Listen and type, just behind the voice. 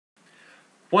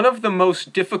One of the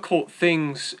most difficult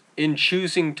things in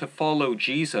choosing to follow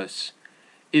Jesus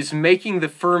is making the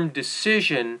firm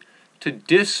decision to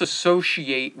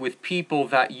disassociate with people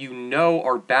that you know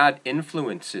are bad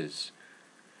influences.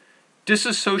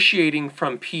 Disassociating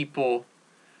from people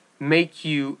make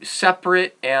you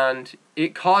separate, and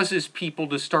it causes people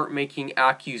to start making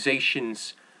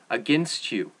accusations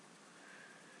against you.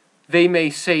 They may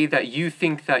say that you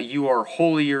think that you are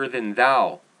holier than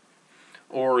thou,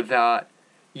 or that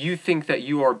you think that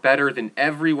you are better than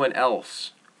everyone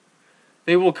else.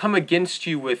 They will come against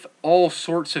you with all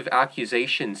sorts of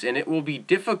accusations, and it will be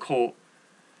difficult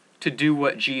to do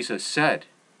what Jesus said.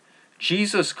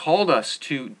 Jesus called us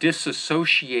to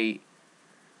disassociate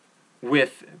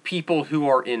with people who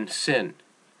are in sin.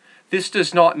 This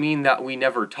does not mean that we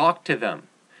never talk to them.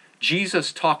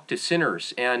 Jesus talked to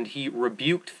sinners and he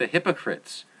rebuked the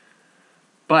hypocrites.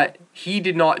 But he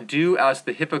did not do as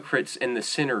the hypocrites and the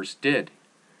sinners did.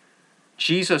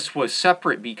 Jesus was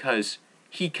separate because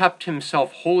he kept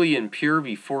himself holy and pure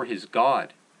before his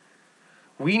God.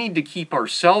 We need to keep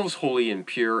ourselves holy and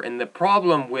pure, and the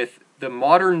problem with the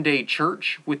modern day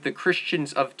church, with the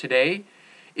Christians of today,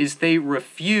 is they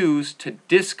refuse to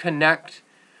disconnect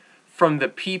from the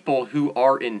people who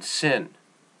are in sin.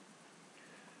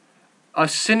 A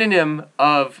synonym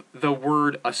of the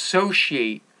word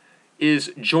associate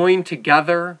is join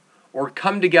together or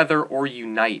come together or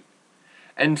unite.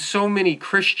 And so many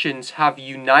Christians have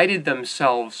united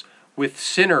themselves with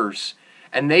sinners,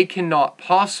 and they cannot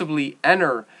possibly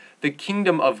enter the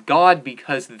kingdom of God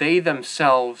because they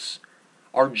themselves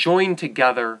are joined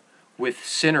together with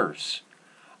sinners.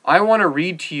 I want to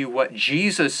read to you what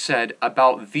Jesus said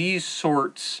about these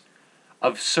sorts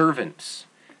of servants.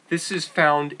 This is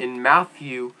found in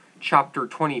Matthew chapter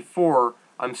 24.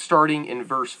 I'm starting in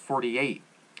verse 48.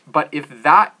 But if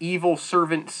that evil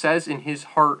servant says in his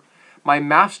heart, my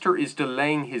master is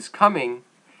delaying his coming,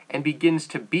 and begins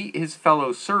to beat his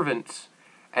fellow servants,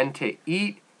 and to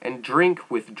eat and drink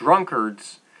with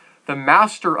drunkards, the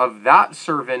master of that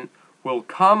servant will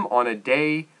come on a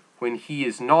day when he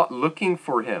is not looking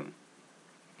for him,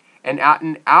 and at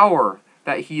an hour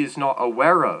that he is not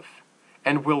aware of,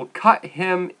 and will cut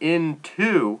him in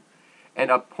two,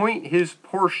 and appoint his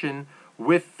portion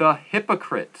with the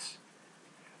hypocrites.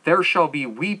 There shall be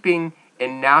weeping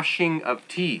and gnashing of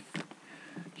teeth.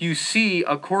 You see,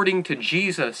 according to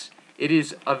Jesus, it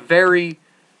is a very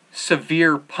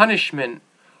severe punishment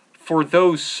for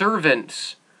those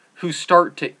servants who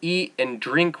start to eat and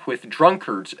drink with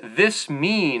drunkards. This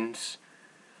means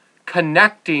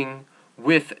connecting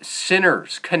with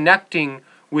sinners, connecting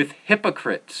with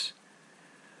hypocrites.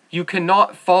 You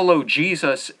cannot follow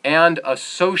Jesus and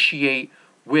associate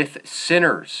with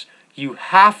sinners. You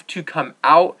have to come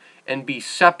out and be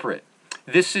separate.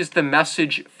 This is the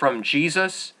message from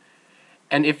Jesus,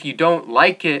 and if you don't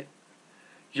like it,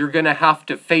 you're going to have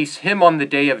to face him on the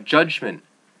day of judgment.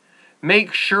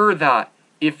 Make sure that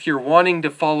if you're wanting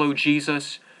to follow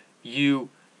Jesus, you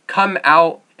come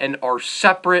out and are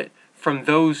separate from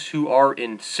those who are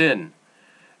in sin.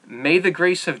 May the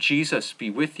grace of Jesus be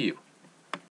with you.